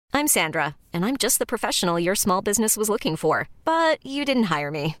I'm Sandra, and I'm just the professional your small business was looking for. But you didn't hire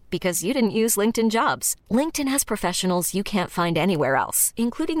me because you didn't use LinkedIn Jobs. LinkedIn has professionals you can't find anywhere else,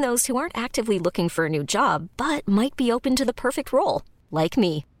 including those who aren't actively looking for a new job, but might be open to the perfect role, like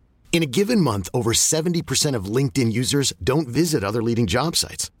me. In a given month, over 70% of LinkedIn users don't visit other leading job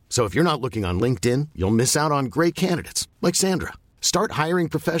sites. So if you're not looking on LinkedIn, you'll miss out on great candidates like Sandra. Start hiring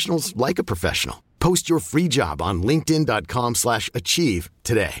professionals like a professional. Post your free job on linkedin.com/achieve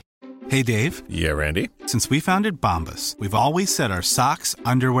today. Hey, Dave. Yeah, Randy. Since we founded Bombas, we've always said our socks,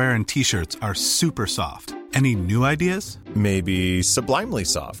 underwear, and T-shirts are super soft. Any new ideas? Maybe sublimely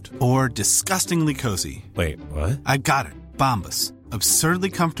soft. Or disgustingly cozy. Wait, what? I got it. Bombas.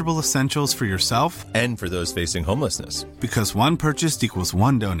 Absurdly comfortable essentials for yourself and for those facing homelessness. Because one purchased equals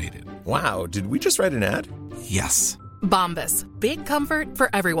one donated. Wow, did we just write an ad? Yes. Bombas. Big comfort for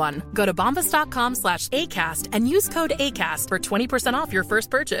everyone. Go to bombas.com/ACAST and use code ACAST for 20% off your first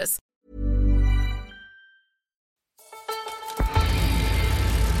purchase.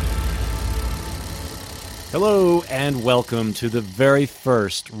 Hello and welcome to the very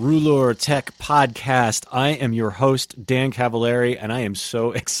first Rouleur Tech Podcast. I am your host, Dan Cavallari, and I am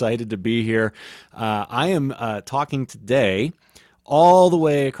so excited to be here. I am talking today all the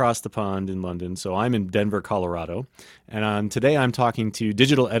way across the pond in London, so I'm in Denver, Colorado. And today I'm talking to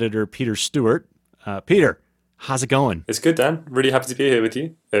digital editor Peter Stewart. Peter, how's it going? It's good, Dan. Really happy to be here with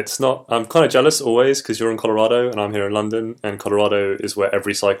you. I'm kind of jealous always because you're in Colorado and I'm here in London, and Colorado is where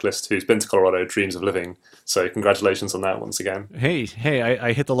every cyclist who's been to Colorado dreams of living. So congratulations on that once again. Hey,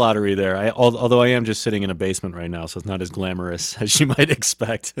 I hit the lottery there. Although I am just sitting in a basement right now, so it's not as glamorous as you might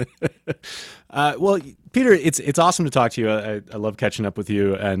expect. Well, Peter, it's awesome to talk to you. I love catching up with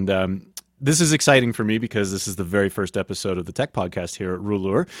you, and this is exciting for me because this is the very first episode of the Tech Podcast here at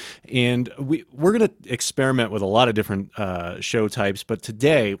Rouleur, and we're going to experiment with a lot of different show types. But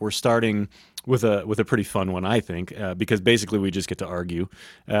today we're starting with a pretty fun one, I think, because basically we just get to argue,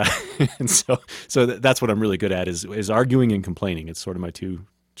 and so that's what I'm really good at is arguing and complaining. It's sort of my two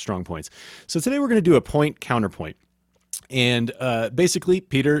strong points. So today we're going to do a point counterpoint. And basically,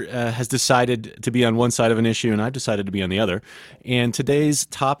 Peter has decided to be on one side of an issue, and I've decided to be on the other. And today's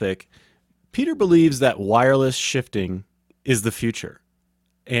topic, Peter believes that wireless shifting is the future,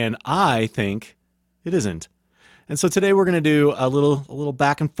 and I think it isn't. And so today we're going to do a little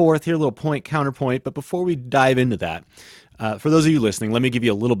back and forth here, a little point counterpoint. But before we dive into that, for those of you listening, let me give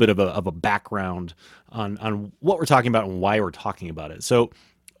you a little bit of a background on what we're talking about and why we're talking about it. So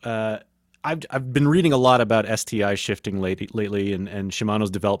I've been reading a lot about STI shifting lately and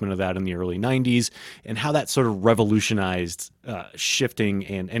Shimano's development of that in the early 90s and how that sort of revolutionized shifting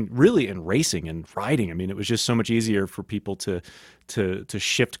and really in racing and riding. I mean, it was just so much easier for people to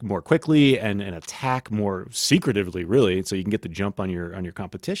shift more quickly and attack more secretively, really, so you can get the jump on your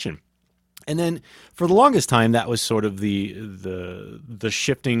competition. And then for the longest time, that was sort of the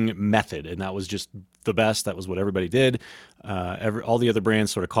shifting method, and that was just the best. That was what everybody did. All the other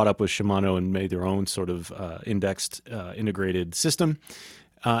brands sort of caught up with Shimano and made their own sort of indexed, integrated system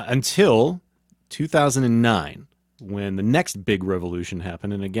until 2009, when the next big revolution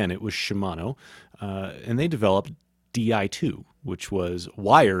happened. And again, it was Shimano, and they developed Di2, which was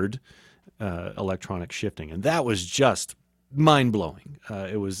wired electronic shifting, and that was just mind-blowing.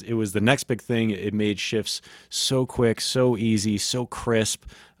 It was the next big thing. It made shifts so quick, so easy, so crisp,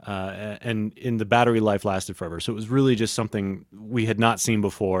 and the battery life lasted forever. So it was really just something we had not seen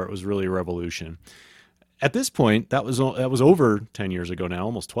before. It was really a revolution. At this point, that was over 10 years ago now,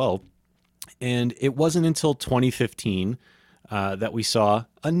 almost 12, and it wasn't until 2015 that we saw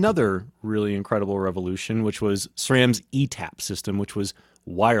another really incredible revolution, which was SRAM's ETAP system, which was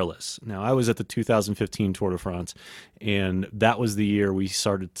wireless. Now, I was at the 2015 Tour de France, and that was the year we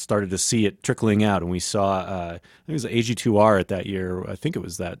started to see it trickling out, and we saw, I think it was AG2R at that year. I think it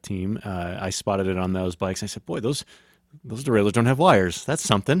was that team. I spotted it on those bikes. I said, boy, those derailleurs don't have wires. That's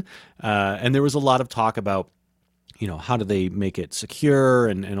something. And there was a lot of talk about, how do they make it secure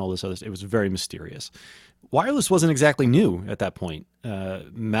and all this other stuff. It was very mysterious. Wireless wasn't exactly new at that point.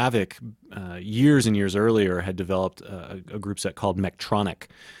 Mavic, years and years earlier, had developed a group set called Mectronic,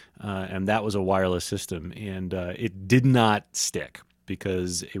 and that was a wireless system. And it did not stick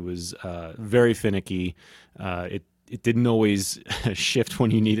because it was very finicky. It didn't always shift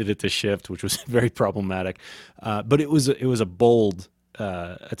when you needed it to shift, which was very problematic. But it was a bold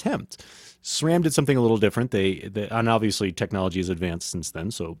attempt. SRAM did something a little different. And obviously technology has advanced since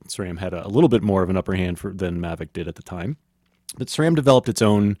then, so SRAM had a little bit more of an upper hand than Mavic did at the time. But SRAM developed its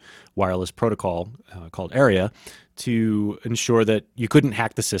own wireless protocol called Area to ensure that you couldn't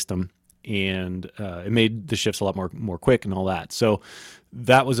hack the system and it made the shifts a lot more quick and all that. So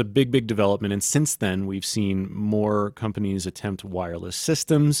that was a big development. And since then, we've seen more companies attempt wireless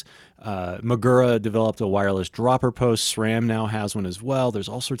systems. Magura developed a wireless dropper post. SRAM now has one as well. There's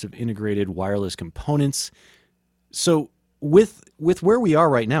all sorts of integrated wireless components. So with where we are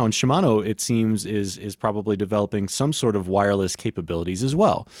right now, and Shimano, it seems, is probably developing some sort of wireless capabilities as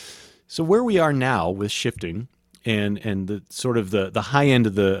well. So where we are now with shifting and the sort of the high end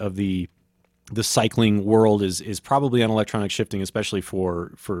of the cycling world is probably on electronic shifting, especially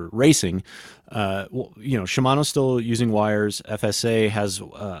for racing. Shimano's still using wires. FSA has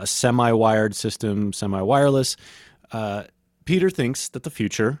a semi-wired system, semi-wireless. Peter thinks that the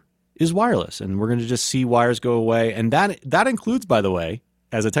future is wireless, and we're going to just see wires go away. And that includes, by the way,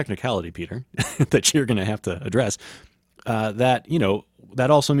 as a technicality, Peter, that you're going to have to address, that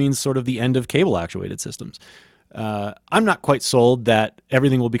also means sort of the end of cable actuated systems. I'm not quite sold that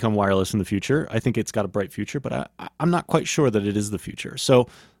everything will become wireless in the future. I think it's got a bright future, but I'm not quite sure that it is the future. So,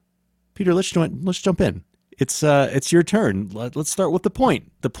 Peter, let's jump in. It's your turn. Let's start with the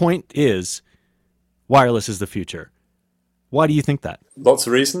point. The point is wireless is the future. Why do you think that? Lots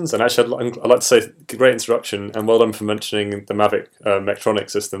of reasons, and actually I'd like to say great introduction, and well done for mentioning the Mavic Mechatronic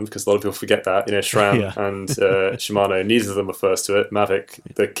system, because a lot of people forget that. SRAM and Shimano, neither of them were first to it. Mavic,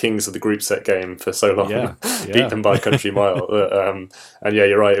 the kings of the group set game for so long, beat them by a country mile. And yeah,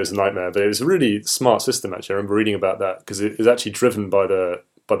 you're right, it was a nightmare, but it was a really smart system, actually. I remember reading about that, because it was actually driven by the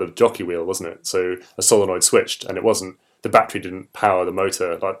jockey wheel, wasn't it? So a solenoid switched, and it wasn't, the battery didn't power the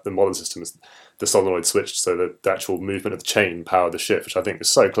motor like the modern systems. The solenoid switched, so the actual movement of the chain powered the shift, which I think is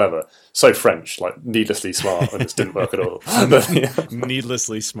so clever, so French, like needlessly smart, and this didn't work at all.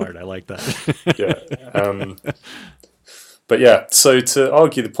 Needlessly smart, I like that. But yeah, so to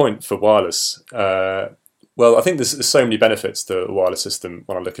argue the point for wireless, well, I think there's so many benefits to a wireless system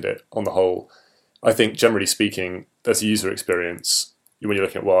when I look at it on the whole. I think generally speaking, as a user experience, when you're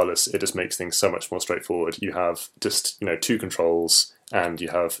looking at wireless, it just makes things so much more straightforward. You have just two controls, and you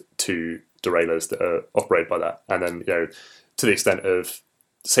have two derailleurs that are operated by that. And then, to the extent of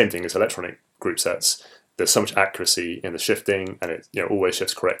the same thing as electronic group sets, there's so much accuracy in the shifting, and it always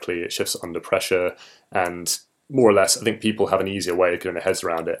shifts correctly. It shifts under pressure, and more or less, I think people have an easier way of getting their heads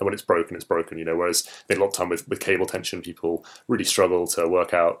around it. And when it's broken, it's broken. Whereas I think a lot of time with cable tension, people really struggle to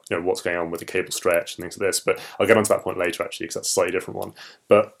work out what's going on with the cable stretch and things like this. But I'll get onto that point later, actually, because that's a slightly different one.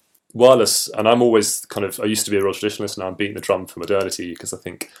 But wireless, and I'm always I used to be a real traditionalist, and I'm beating the drum for modernity, because I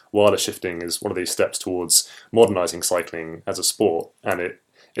think wireless shifting is one of these steps towards modernising cycling as a sport, and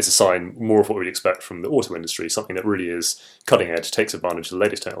it's a sign more of what we'd expect from the auto industry, something that really is cutting edge, takes advantage of the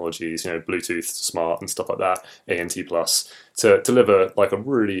latest technologies, Bluetooth, smart and stuff like that, ANT+, to deliver like a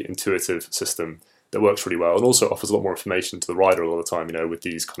really intuitive system that works really well, and also offers a lot more information to the rider all the time, with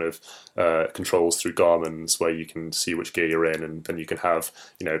these kind of controls through Garmin's, where you can see which gear you're in, and then you can have,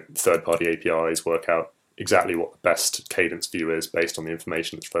 third-party APIs work out exactly what the best cadence view is based on the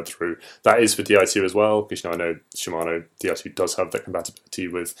information that's fed through. That is for Di2 as well, because I know Shimano Di2 does have that compatibility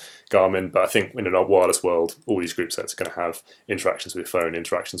with Garmin, but I think in a wireless world, all these group sets are going to have interactions with your phone,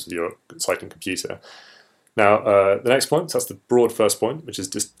 interactions with your cycling computer. Now, the next point, so that's the broad first point, which is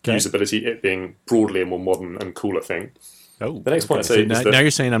just usability, it being broadly a more modern and cooler thing. Oh, the next point I say is now you're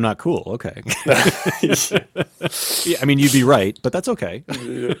saying I'm not cool. Okay. Yeah, I mean, you'd be right, but that's okay. What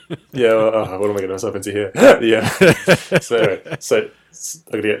am I getting myself into here? So anyway,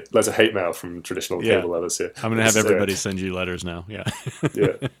 I'm going to get loads of hate mail from traditional cable lovers here. I'm going to have everybody send you letters now. Yeah.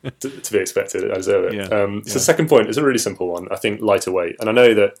 To be expected. I deserve it. So the second point is a really simple one. I think lighter weight. And I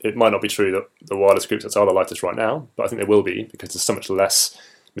know that it might not be true that the wireless group sets are the lightest right now, but I think they will be, because there's so much less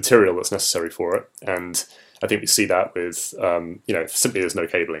material that's necessary for it. And I think we see that with, simply there's no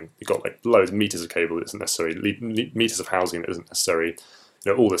cabling. You've got like loads of meters of cable that isn't necessary, meters of housing that isn't necessary,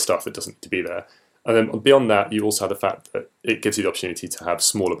 all this stuff that doesn't need to be there. And then beyond that, you also have the fact that it gives you the opportunity to have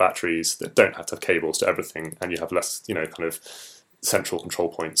smaller batteries that don't have to have cables to everything, and you have less, kind of central control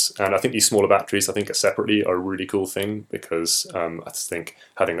points. And I think these smaller batteries, separately are a really cool thing, because I just think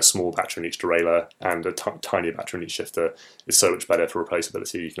having a small battery in each derailleur and a tiny battery in each shifter is so much better for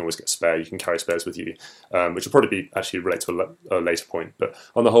replaceability. You can always get a spare, you can carry spares with you, which will probably be actually related to a later point. But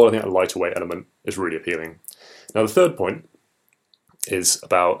on the whole, I think a lighter weight element is really appealing. Now, the third point is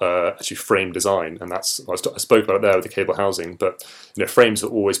about actually frame design, and I spoke about it there with the cable housing, but frames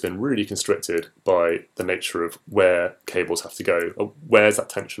have always been really constricted by the nature of where cables have to go. Where's that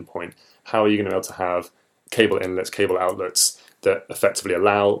tension point? How are you going to be able to have cable inlets, cable outlets that effectively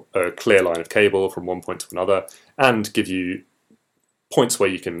allow a clear line of cable from one point to another, and give you points where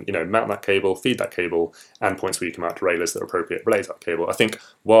you can, mount that cable, feed that cable, and points where you can mount derailleurs that are appropriate relate to that cable. I think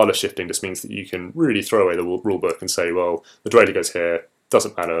wireless shifting just means that you can really throw away the rule book and say, well, the derailleur goes here,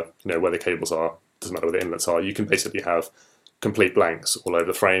 doesn't matter, where the cables are, doesn't matter where the inlets are. You can basically have complete blanks all over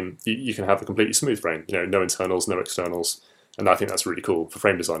the frame. You can have a completely smooth frame, no internals, no externals. And I think that's really cool. For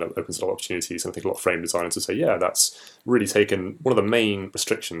frame design, it opens a lot of opportunities. And I think a lot of frame designers will say, yeah, that's really taken one of the main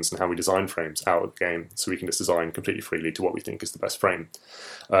restrictions in how we design frames out of the game. So we can just design completely freely to what we think is the best frame.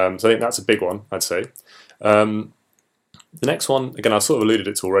 So I think that's a big one, I'd say. The next one, again, I sort of alluded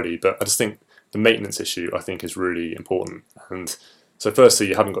it to already, but I just think the maintenance issue, I think, is really important. And so firstly,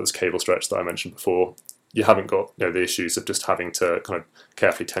 you haven't got this cable stretch that I mentioned before. You haven't got the issues of just having to kind of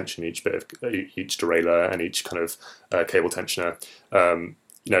carefully tension each bit of each derailleur and each kind of cable tensioner.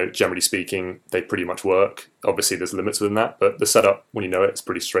 Generally speaking, they pretty much work. Obviously, there's limits within that, but the setup, when you know it, is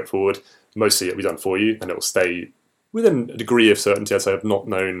pretty straightforward. Mostly it'll be done for you, and it will stay within a degree of certainty. I'd say I've not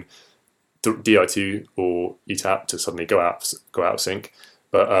known Di2 or ETAP to suddenly go out of sync.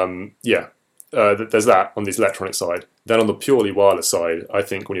 But there's that on the electronic side. Then on the purely wireless side, I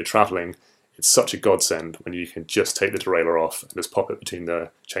think when you're traveling, it's such a godsend when you can just take the derailleur off and just pop it between the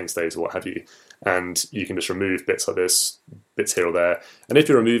chainstays or what have you. And you can just remove bits like this, bits here or there. And if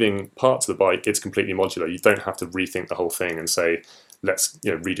you're removing parts of the bike, it's completely modular. You don't have to rethink the whole thing and say, let's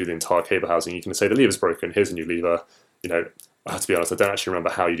redo the entire cable housing. You can say the lever's broken, here's a new lever. I have to be honest, I don't actually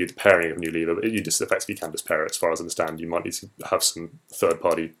remember how you do the pairing of a new lever, but you just effectively can just pair it as far as I understand. You might need to have some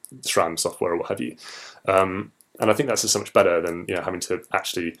third-party SRAM software or what have you. And I think that's just so much better than having to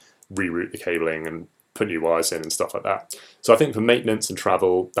actually reroute the cabling and put new wires in and stuff like that. So I think for maintenance and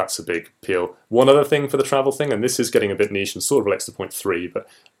travel, that's a big appeal. One other thing for the travel thing, and this is getting a bit niche and sort of relates to point 3, but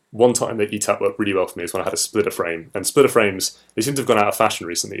one time that ETAP worked really well for me is when I had a splitter frame. And splitter frames, they seem to have gone out of fashion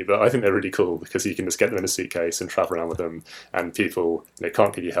recently, but I think they're really cool because you can just get them in a suitcase and travel around with them, and people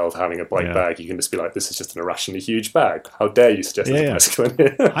can't give you hell for having a bike bag. You can just be like, this is just an irrationally huge bag. How dare you suggest it's bicycle in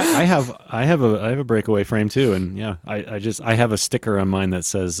here? I have a breakaway frame too, and I have a sticker on mine that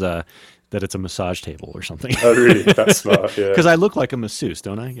says that it's a massage table or something. Oh, really? That's smart, yeah. Because I look like a masseuse,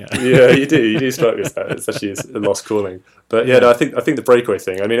 don't I? Yeah, you do. You do strike me as that. It's actually a lost calling. But no, I think the breakaway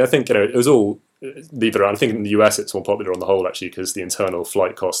thing, I think, it was all, leave it around. I think in the US it's more popular on the whole, actually, because the internal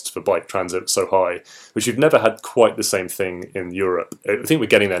flight costs for bike transit are so high, which we've never had quite the same thing in Europe. I think we're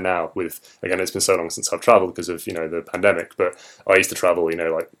getting there now with, again, it's been so long since I've travelled because of, the pandemic, but I used to travel,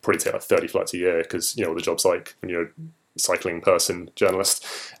 probably take like 30 flights a year because, what the job's like when you're cycling person, journalist,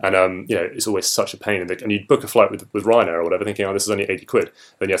 and it's always such a pain. And you book a flight with Ryanair or whatever, thinking, this is only 80 quid.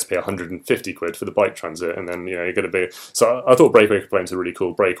 Then you have to pay 150 quid for the bike transit, and then you're going to be. So I thought breakaway frames were really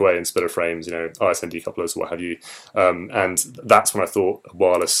cool. Breakaway and splitter frames, ISND couplers, what have you. And that's when I thought a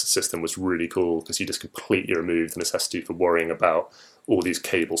wireless system was really cool because you just completely remove the necessity for worrying about all these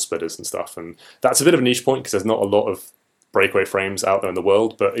cable splitters and stuff. And that's a bit of a niche point because there's not a lot of breakaway frames out there in the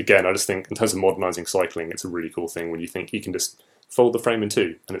world, but again, I just think in terms of modernizing cycling, it's a really cool thing when you think you can just fold the frame in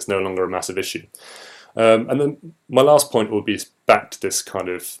two and it's no longer a massive issue. And then my last point will be back to this kind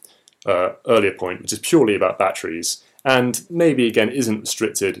of earlier point, which is purely about batteries, and maybe again isn't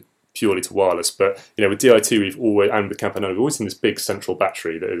restricted purely to wireless, but with Di2 we've always, and with Campanella, we've always seen this big central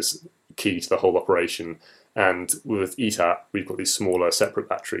battery that is key to the whole operation. And with ETAP, we've got these smaller separate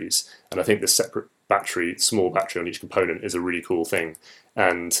batteries, and I think this separate battery, small battery on each component, is a really cool thing,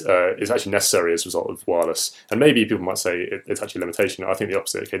 and is actually necessary as a result of wireless. And maybe people might say it's actually a limitation. I think the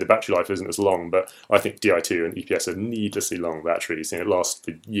opposite. Okay, the battery life isn't as long, but I think Di2 and EPS are needlessly long batteries. It lasts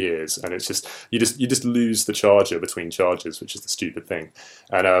for years, and it's just you just lose the charger between charges, which is the stupid thing.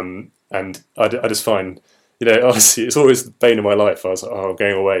 And I just find. Honestly, it's always the bane of my life. I was like, I'm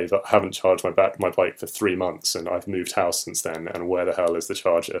going away, but I haven't charged my bike for 3 months, and I've moved house since then, and where the hell is the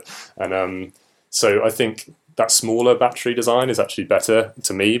charger? And so I think that smaller battery design is actually better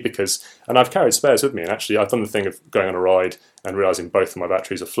to me and I've carried spares with me, and actually I've done the thing of going on a ride and realising both of my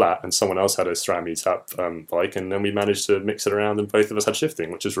batteries are flat, and someone else had a SRAM ETAP bike, and then we managed to mix it around, and both of us had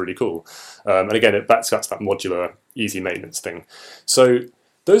shifting, which is really cool. And again, that's that modular, easy maintenance thing. So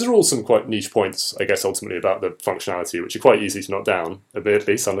those are all some quite niche points, I guess, ultimately about the functionality, which are quite easy to knock down.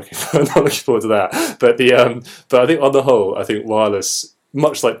 Admittedly, so I'm not looking forward to that. But I think on the whole, I think wireless,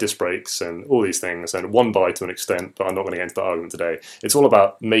 much like disc brakes and all these things, and one by to an extent, but I'm not going to get into that argument today. It's all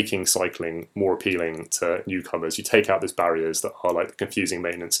about making cycling more appealing to newcomers. You take out those barriers that are like the confusing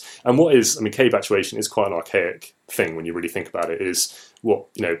maintenance. And cable actuation is quite an archaic thing when you really think about it. Is what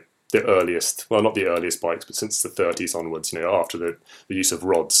the earliest, well, not the earliest bikes, but since the 30s onwards, after the use of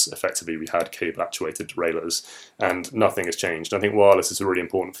rods, effectively, we had cable-actuated derailleurs, and nothing has changed. I think wireless is a really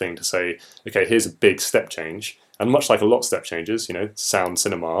important thing to say, okay, here's a big step change, And much like a lot of step changes, sound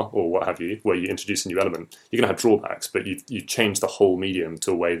cinema or what have you, where you introduce a new element, you're going to have drawbacks, but you change the whole medium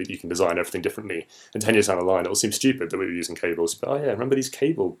to a way that you can design everything differently. And 10 years down the line, it will seem stupid that we were using cables. But, oh yeah, remember these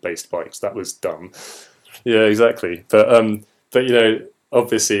cable-based bikes? That was dumb. Yeah, exactly. But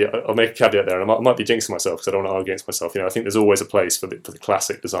obviously, I'll make a caveat there, and I might be jinxing myself because I don't want to argue against myself. I think there's always a place for the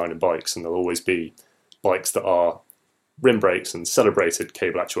classic design in bikes, and there'll always be bikes that are rim brakes and celebrated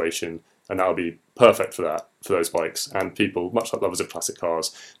cable actuation, and that'll be perfect for those bikes. And people, much like lovers of classic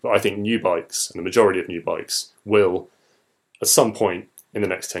cars, but I think new bikes, and the majority of new bikes, will, at some point in the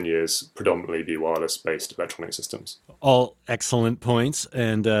next 10 years, predominantly be wireless-based electronic systems. All excellent points,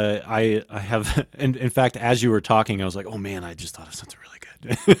 and I have, in fact, as you were talking, I was like, oh man, I just thought of something really good.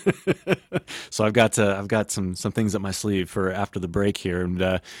 So I've got some things up my sleeve for after the break here,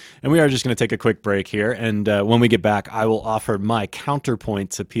 and we are just going to take a quick break here, and when we get back, I will offer my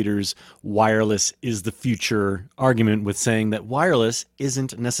counterpoint to Peter's wireless is the future argument with saying that wireless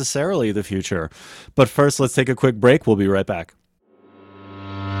isn't necessarily the future. But first, let's take a quick break. We'll be right back.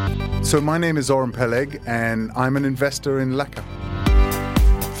 So my name is Oren Peleg, and I'm an investor in Laka.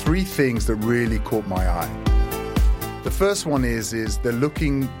 3 things that really caught my eye. The first one is they're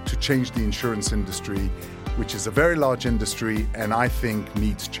looking to change the insurance industry, which is a very large industry and I think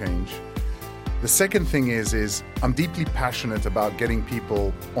needs change. The second thing is I'm deeply passionate about getting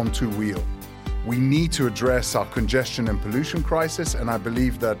people on 2 wheel. We need to address our congestion and pollution crisis, and I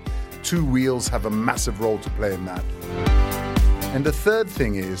believe that 2 wheels have a massive role to play in that. And the third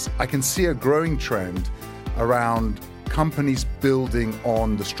thing is I can see a growing trend around companies building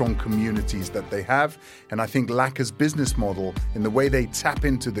on the strong communities that they have. And I think Laka's business model, in the way they tap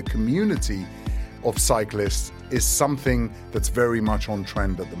into the community of cyclists, is something that's very much on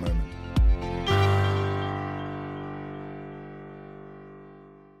trend at the moment.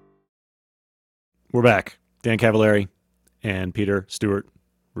 We're back. Dan Cavallari and Peter Stewart,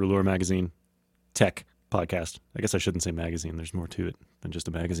 Rouleur Magazine, Tech Podcast. I guess I shouldn't say magazine. There's more to it than just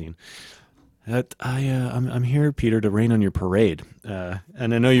a magazine. I'm here, Peter, to rain on your parade.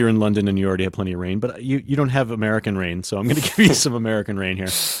 And I know you're in London and you already have plenty of rain, but you don't have American rain, so I'm going to give you some American rain here.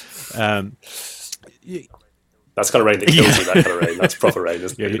 That's kind of rain that kills you, that kind of rain. That's proper rain,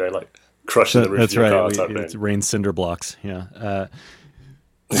 isn't it? Like crushing the roof of your car type rain. It's rain cinder blocks, yeah.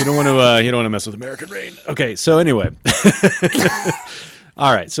 You don't want to mess with American rain. Okay, so anyway.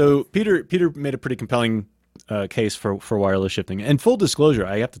 All right, so Peter made a pretty compelling case for wireless shifting. And full disclosure,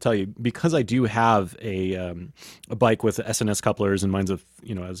 I have to tell you, because I do have a bike with SNS couplers, and mine's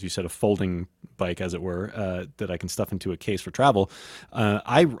as you said, a folding bike, as it were, that I can stuff into a case for travel.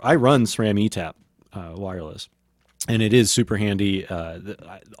 I run SRAM ETAP wireless, and it is super handy.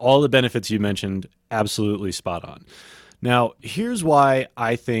 All the benefits you mentioned, absolutely spot on. Now, here's why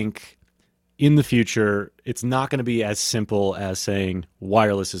I think in the future, it's not going to be as simple as saying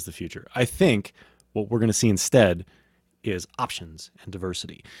wireless is the future. I think what we're going to see instead is options and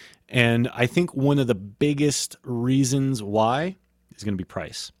diversity. And I think one of the biggest reasons why is going to be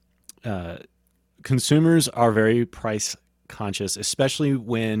price. Consumers are very price conscious, especially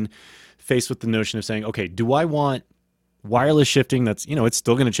when faced with the notion of saying, okay, do I want wireless shifting that's, it's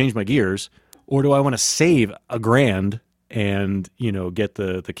still going to change my gears, or do I want to save $1,000 and, get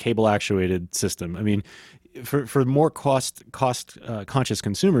the cable actuated system? I mean, for more cost conscious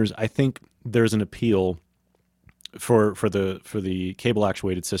consumers, I think there's an appeal for the cable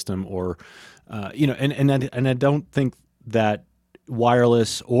actuated system, or and I don't think that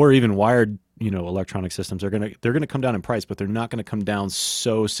wireless or even wired electronic systems they're gonna come down in price, but they're not going to come down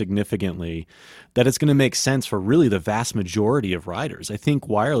so significantly that it's going to make sense for really the vast majority of riders. I think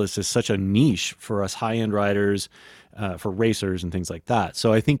wireless is such a niche for us high-end riders, for racers and things like that.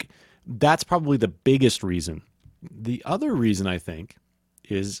 So I think that's probably the biggest reason. The other reason, I think,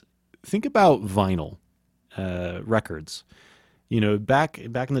 is think about vinyl records. Back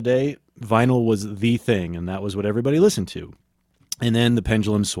in the day, vinyl was the thing, and that was what everybody listened to. And then the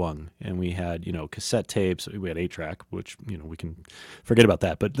pendulum swung, and we had, cassette tapes. We had 8-track, which, we can forget about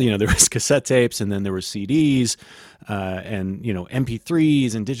that. But, there was cassette tapes, and then there were CDs, and,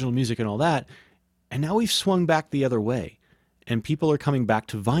 MP3s and digital music and all that. And now we've swung back the other way, and people are coming back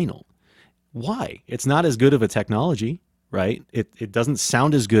to vinyl. Why? It's not as good of a technology, right? It doesn't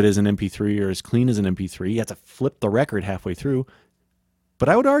sound as good as an MP3 or as clean as an MP3. You have to flip the record halfway through. But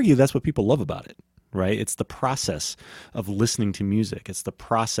I would argue that's what people love about it, right? It's the process of listening to music. It's the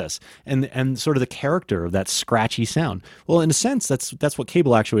process and sort of the character of that scratchy sound. Well, in a sense, that's what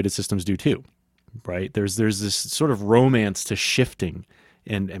cable actuated systems do too, right? There's this sort of romance to shifting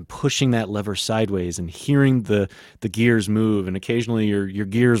and pushing that lever sideways and hearing the gears move and occasionally your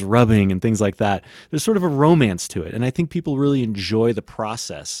gears rubbing and things like that. There's sort of a romance to it. And I think people really enjoy the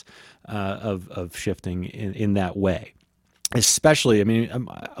process of shifting in that way. Especially, I mean,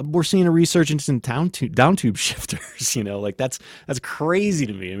 we're seeing a resurgence in down tube shifters. Like that's crazy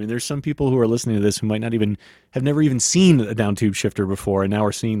to me. I mean, there's some people who are listening to this who might not even have never even seen a down tube shifter before, and now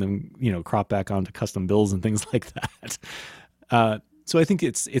we're seeing them, crop back onto custom bills and things like that. So I think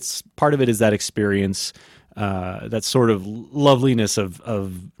it's part of it is that experience, that sort of loveliness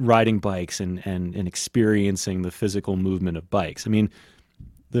of riding bikes and experiencing the physical movement of bikes. I mean,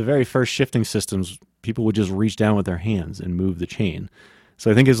 the very first shifting systems, people would just reach down with their hands and move the chain.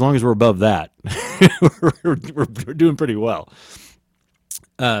 So I think as long as we're above that, we're doing pretty well.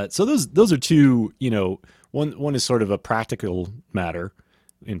 So those are two, one is sort of a practical matter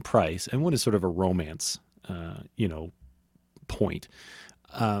in price, and one is sort of a romance, point.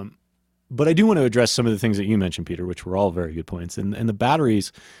 But I do want to address some of the things that you mentioned, Peter, which were all very good points. And the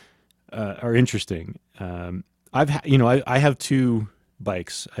batteries are interesting. I have two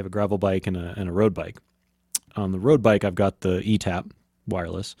bikes. I have a gravel bike and a road bike. On the road bike, I've got the ETAP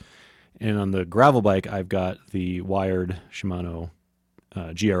wireless, and on the gravel bike, I've got the wired Shimano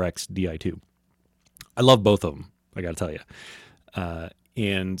GRX Di2. I love both of them, I got to tell you.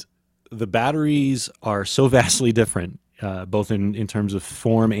 And the batteries are so vastly different, both in terms of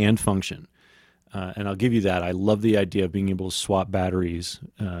form and function. And I'll give you that. I love the idea of being able to swap batteries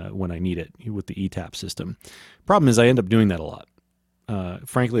when I need it with the ETAP system. Problem is I end up doing that a lot.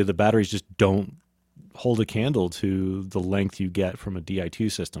 Frankly, the batteries just don't hold a candle to the length you get from a Di2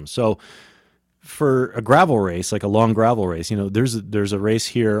 system. So for a gravel race, like a long gravel race, there's a race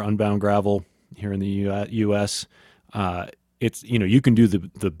here, Unbound Gravel, here in the U.S. It's, you can do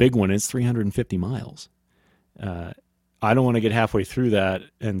the big one. It's 350 miles. I don't want to get halfway through that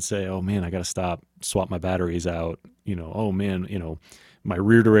and say, oh man, I got to stop, swap my batteries out. Oh man, my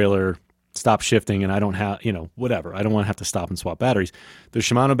rear derailleur stop shifting and I don't have, whatever. I don't want to have to stop and swap batteries. The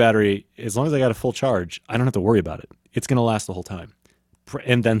Shimano battery, as long as I got a full charge, I don't have to worry about it. It's going to last the whole time.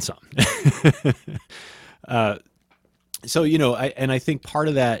 And then some. So, I think part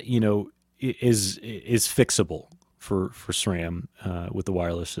of that, is fixable for SRAM with the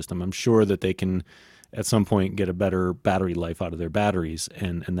wireless system. I'm sure that they can at some point get a better battery life out of their batteries,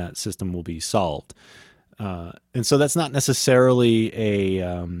 and that system will be solved. And so that's not necessarily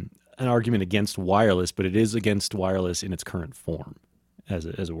an argument against wireless, but it is against wireless in its current form, as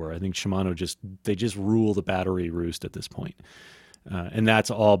it were. I think Shimano just rule the battery roost at this point. And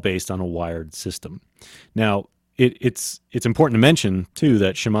that's all based on a wired system. Now, it's important to mention, too,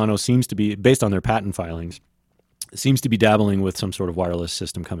 that Shimano seems to be, based on their patent filings, seems to be dabbling with some sort of wireless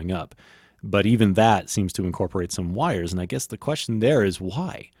system coming up. But even that seems to incorporate some wires. And I guess the question there is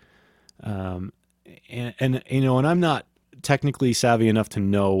why? And I'm not technically savvy enough to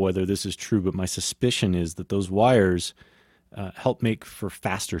know whether this is true, but my suspicion is that those wires help make for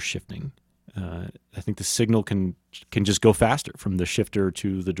faster shifting. I think the signal can just go faster from the shifter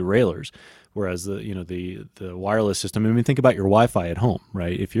to the derailleurs, whereas the wireless system. I mean, think about your Wi-Fi at home,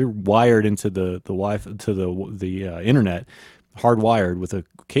 right? If you're wired into the Wi-Fi to the internet, hardwired with a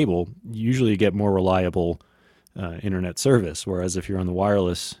cable, you usually get more reliable internet service. Whereas if you're on the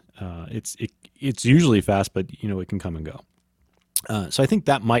wireless, it's usually fast, but it can come and go. So I think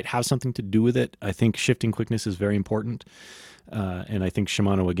that might have something to do with it. I think shifting quickness is very important, and I think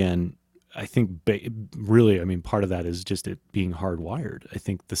Shimano again. I think really, I mean, part of that is just it being hardwired. I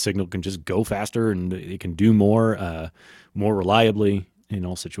think the signal can just go faster and it can do more reliably in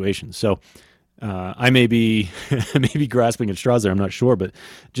all situations. So I may be grasping at straws there. I'm not sure, but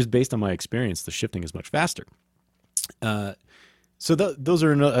just based on my experience, the shifting is much faster. So those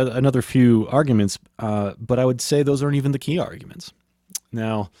are another few arguments, but I would say those aren't even the key arguments.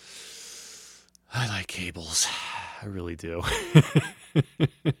 Now, I like cables. I really do.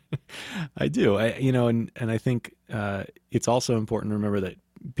 I do. And I think it's also important to remember that,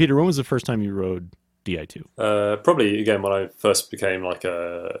 Peter, when was the first time you rode Di2? Probably, again, when I first became like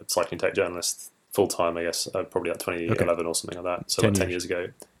a cycling tech journalist full-time, I guess, probably like 2011 or something like that. So 10 years ago.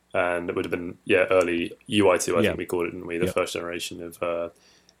 And it would have been, early UI2, I think we called it, didn't we? The first generation of...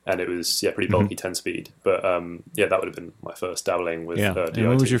 and it was, pretty bulky 10-speed. But, that would have been my first dabbling with Di2. And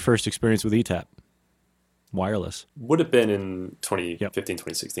when was your first experience with ETAP? Wireless? Would have been in 2015,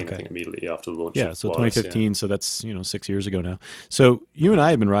 2016, I think, immediately after the launch of so wireless, 2015, so that's, 6 years ago now. So you and I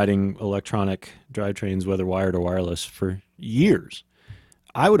have been riding electronic drivetrains, whether wired or wireless, for years.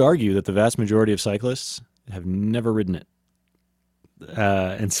 I would argue that the vast majority of cyclists have never ridden it.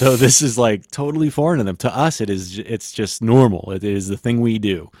 And so this is like totally foreign to them. To us, it's just normal. It is the thing we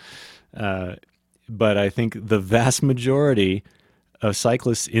do. But I think the vast majority of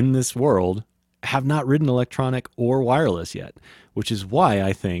cyclists in this world have not ridden electronic or wireless yet, which is why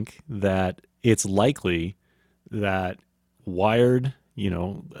I think that it's likely that wired,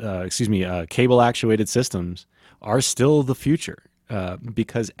 cable actuated systems are still the future.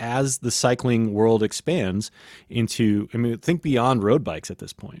 Because as the cycling world expands into, think beyond road bikes at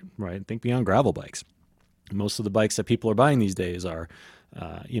this point, right? Think beyond gravel bikes. Most of the bikes that people are buying these days are,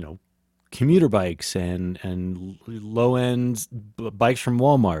 commuter bikes and low-end bikes from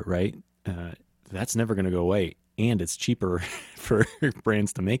Walmart, right? That's never going to go away, and it's cheaper for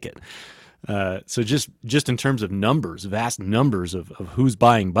brands to make it. So just in terms of numbers, vast numbers of who's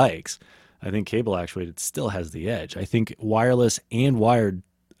buying bikes, I think cable actuated still has the edge. I think wireless and wired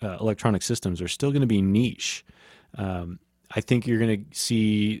electronic systems are still going to be niche. I think you're going to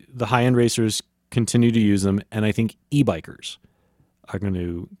see the high-end racers continue to use them, and I think e-bikers are going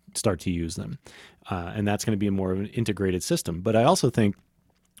to start to use them. And that's going to be more of an integrated system. But I also think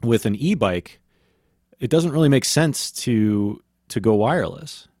with an e-bike, it doesn't really make sense to go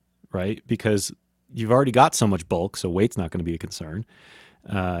wireless, right? Because you've already got so much bulk, so weight's not going to be a concern.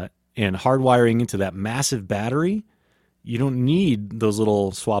 And hardwiring into that massive battery, you don't need those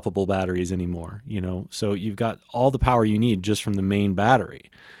little swappable batteries anymore, So you've got all the power you need just from the main battery.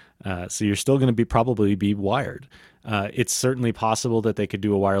 So you're still going to probably be wired. It's certainly possible that they could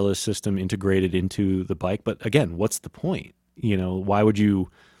do a wireless system integrated into the bike, but again, what's the point? Why would you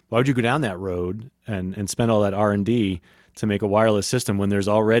go down that road and spend all that R&D to make a wireless system when there's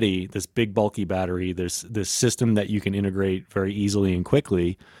already this big bulky battery? There's this system that you can integrate very easily and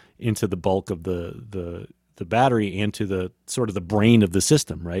quickly into the bulk of the battery and to the sort of the brain of the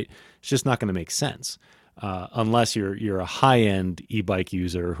system, right? It's just not going to make sense unless you're a high-end e-bike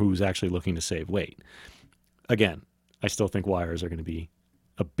user who's actually looking to save weight. Again, I still think wires are going to be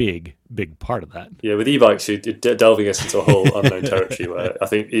a big, big part of that. Yeah, with e-bikes, you're delving us into a whole unknown territory where I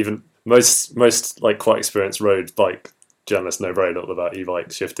think even most like quite experienced road bike journalists know very little about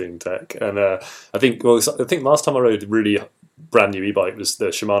e-bike shifting tech. And I think last time I rode really brand new e-bike was the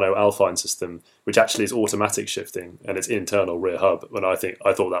Shimano Alpine system, which actually is automatic shifting and it's internal rear hub. And I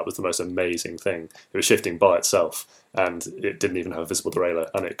thought that was the most amazing thing. It was shifting by itself and it didn't even have a visible derailleur,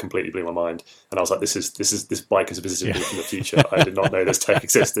 and it completely blew my mind. And I was like, this bike is visiting me from the future. I did not know this tech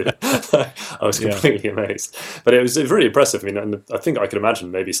existed. I was completely amazed. But it was really impressive. And I think I could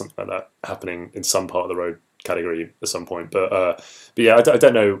imagine maybe something like that happening in some part of the road category at some point. But yeah, I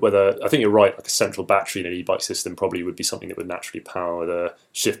don't know whether, I think you're right, like a central battery in an e-bike system probably would be something that would naturally power the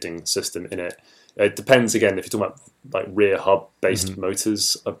shifting system in it. It depends, again, if you're talking about like rear hub based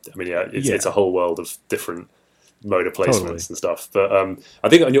motors. It's a whole world of different motor placements and stuff. But I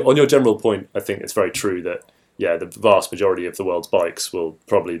think on your general point, I think it's very true that the vast majority of the world's bikes will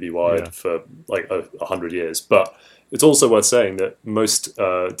probably be wired for like 100 years. But it's also worth saying that most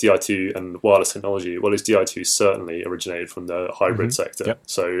Di2 and wireless technology, well, is Di2 certainly originated from the hybrid sector. Yep.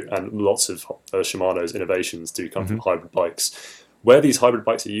 So, and lots of Shimano's innovations do come from hybrid bikes. Where these hybrid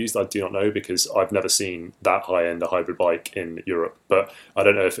bikes are used, I do not know, because I've never seen that high-end a hybrid bike in Europe. But I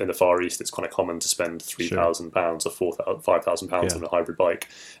don't know if in the Far East it's kind of common to spend £3,000 or £5,000 on a hybrid bike.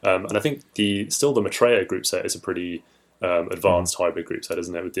 And I think the Maitreya group set is a pretty advanced hybrid group set,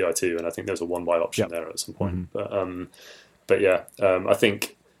 isn't it, with Di2? And I think there's a one-by option there at some point. But yeah, I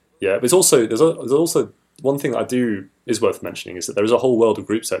think there's also one thing that is worth mentioning is that there is a whole world of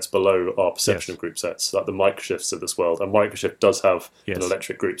group sets below our perception of group sets, like the Microshifts of this world. And Microshift does have an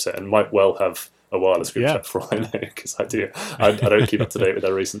electric group set and might well have a wireless group set for all I know, because I don't keep up to date with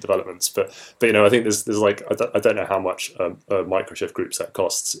their recent developments. But I think there's like, I don't know how much a Microshift group set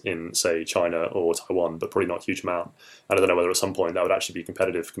costs in, say, China or Taiwan, but probably not a huge amount. And I don't know whether at some point that would actually be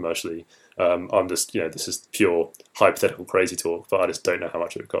competitive commercially. I'm just, this is pure hypothetical crazy talk, but I just don't know how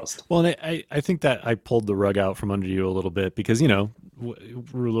much it would cost. Well, and I think that I pulled the rug out from under you a little bit because,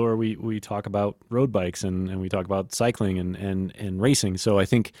 Rouleur, we talk about road bikes and we talk about cycling and racing. So I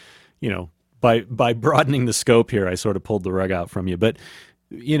think, by broadening the scope here, I sort of pulled the rug out from you. But,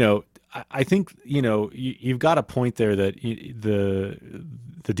 I think, you've got a point there that the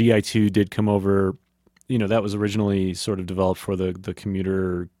Di2 did come over. That was originally sort of developed for the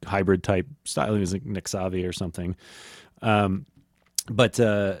commuter hybrid type style. It was like Nexavi or something. But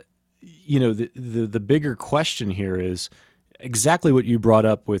the bigger question here is exactly what you brought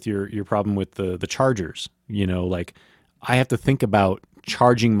up with your problem with the chargers. Like I have to think about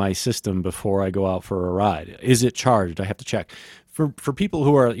charging my system before I go out for a ride. Is it charged? I have to check. For people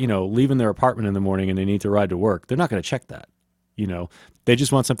who are, leaving their apartment in the morning and they need to ride to work, they're not going to check that. They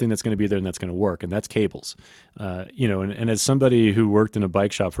just want something that's going to be there and that's going to work, and that's cables. And as somebody who worked in a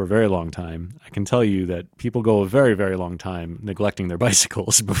bike shop for a very long time, I can tell you that people go a very, very long time neglecting their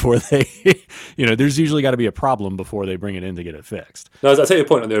bicycles before they, there's usually got to be a problem before they bring it in to get it fixed. No, I take your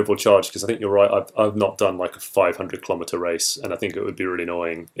point on the overall charge, because I think you're right. I've not done like a 500 kilometer race, and I think it would be really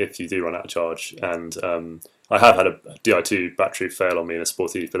annoying if you do run out of charge. And I have had a Di2 battery fail on me in a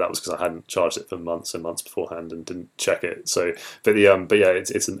Sporty, but that was because I hadn't charged it for months and months beforehand and didn't check it. So, but yeah,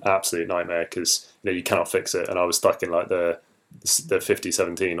 it's an absolute nightmare, because you cannot fix it. And I was stuck in like the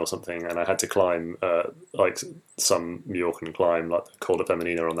 5017 or something, and I had to climb like some Mallorcan climb, like the Col de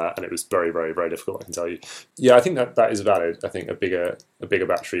Femenina on that, and it was very, very, very difficult, I can tell you. Yeah, I think that is valid. I think a bigger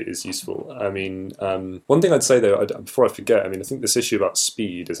battery is useful. I mean, one thing I'd say though, before I forget, I think this issue about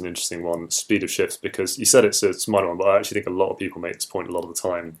speed is an interesting one, speed of shifts, because you said it's a minor one, but I actually think a lot of people make this point a lot of the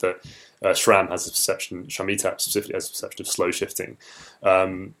time, that SRAM has a perception, SRAM ETAP specifically has a perception of slow shifting.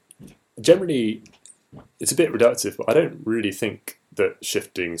 Generally, it's a bit reductive, but I don't really think that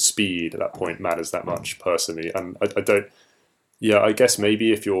shifting speed at that point matters that much personally. And I don't. Yeah, I guess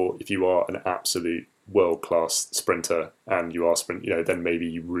maybe if you are an absolute world-class sprinter and you are then maybe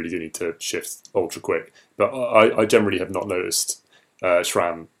you really do need to shift ultra quick. But I generally have not noticed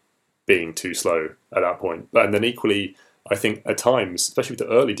SRAM being too slow at that point. And then equally, I think at times, especially with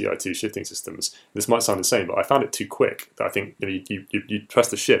the early Di2 shifting systems, this might sound insane, but I found it too quick. That I think you press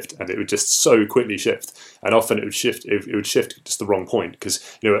the shift and it would just so quickly shift, and often it would shift just the wrong point, because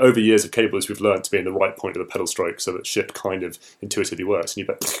over years of cables we've learned to be in the right point of the pedal stroke so that shift kind of intuitively works, and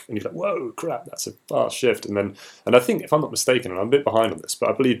you're like, whoa, crap, that's a fast shift. And I think, if I'm not mistaken, and I'm a bit behind on this, but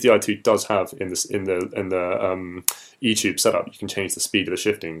I believe Di2 does have in the E-tube setup, you can change the speed of the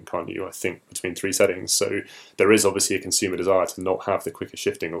shifting, can't you? I think between 3 settings. So there is obviously a consumer desire to not have the quicker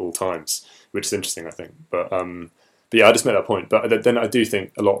shifting at all times, which is interesting, I think. But yeah, I just made that point. But then I do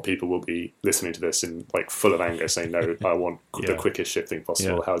think a lot of people will be listening to this in like full of anger, saying, "No, I want the quickest shifting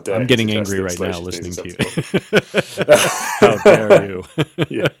possible." Yeah. How dare I'm getting angry right now listening to you. How dare you?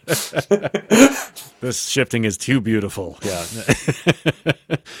 Yeah. This shifting is too beautiful. Yeah.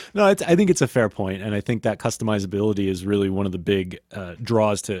 No, I think it's a fair point, and I think that customizability is really one of the big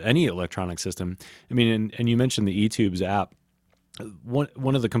draws to any electronic system. I mean, and you mentioned the eTubes app.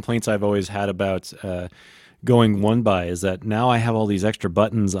 One of the complaints I've always had about going one by is that now I have all these extra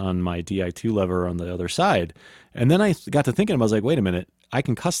buttons on my Di2 lever on the other side, and then I got to thinking, I was like, wait a minute, I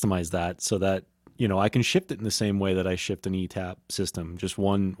can customize that so that I can shift it in the same way that I shift an ETAP system, just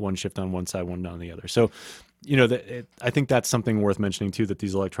one shift on one side, one on the other. So, I think that's something worth mentioning too, that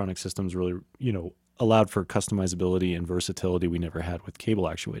these electronic systems really, allowed for customizability and versatility we never had with cable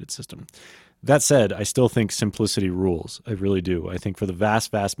actuated system. That said, I still think simplicity rules. I really do. I think for the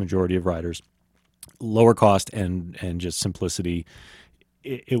vast, vast majority of riders, lower cost and just simplicity,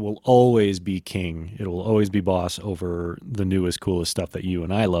 it will always be king. It will always be boss over the newest, coolest stuff that you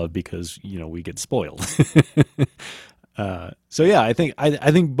and I love, because we get spoiled. So yeah, I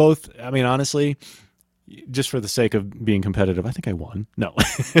think both. I mean, honestly, just for the sake of being competitive, I think I won. No.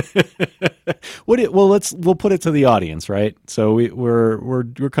 We'll put it to the audience, right? So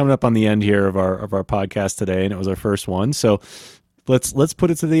we're coming up on the end here of our podcast today, and it was our first one. So let's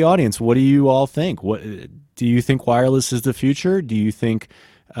put it to the audience. What do you all think? What do you think wireless is the future? Do you think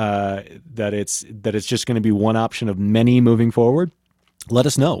that it's just going to be one option of many moving forward? Let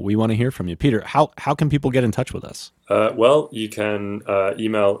us know. We want to hear from you. Peter, how can people get in touch with us? Well, you can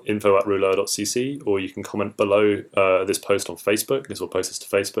email info@rouleur.cc, or you can comment below this post on Facebook. This will post us to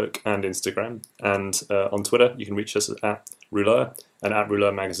Facebook and Instagram. And on Twitter, you can reach us at Rouleur and at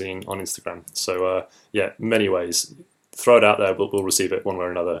Rouleur Magazine on Instagram. So, many ways. Throw it out there. We'll receive it one way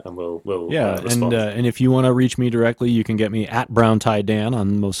or another, and we'll respond. And if you want to reach me directly, you can get me at Brown Tie Dan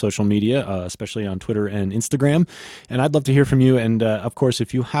on most social media, especially on Twitter and Instagram. And I'd love to hear from you. And of course,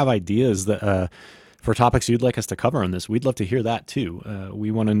 if you have ideas that for topics you'd like us to cover on this, we'd love to hear that too.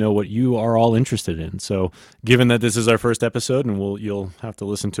 We want to know what you are all interested in. So, given that this is our first episode, and you'll have to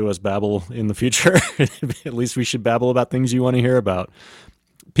listen to us babble in the future, at least we should babble about things you want to hear about.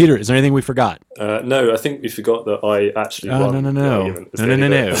 Peter, is there anything we forgot? No, I think we forgot that I actually won. No.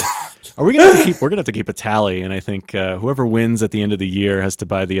 Are we gonna we're gonna have to keep a tally, and I think whoever wins at the end of the year has to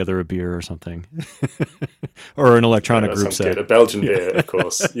buy the other a beer or something, or an electronic group set. Good. A Belgian beer, of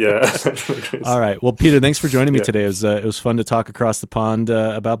course. Yeah. All right. Well, Peter, thanks for joining me today. It was fun to talk across the pond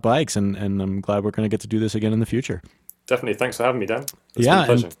about bikes, and I'm glad we're going to get to do this again in the future. Definitely. Thanks for having me, Dan. It's been a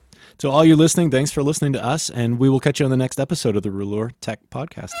pleasure. To all you listening, thanks for listening to us, and we will catch you on the next episode of the Rouleur Tech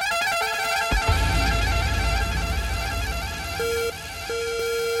Podcast.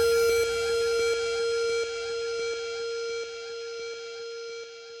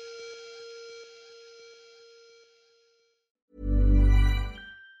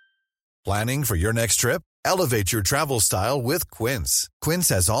 Planning for your next trip? Elevate your travel style with Quince. Quince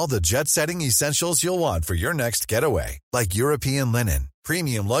has all the jet-setting essentials you'll want for your next getaway, like European linen,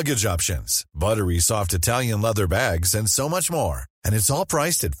 premium luggage options, buttery soft Italian leather bags, and so much more. And it's all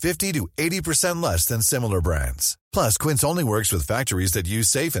priced at 50 to 80% less than similar brands. Plus, Quince only works with factories that use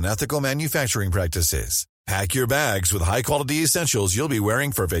safe and ethical manufacturing practices. Pack your bags with high-quality essentials you'll be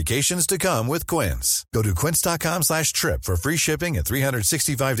wearing for vacations to come with Quince. Go to quince.com/trip for free shipping and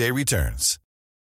 365-day returns.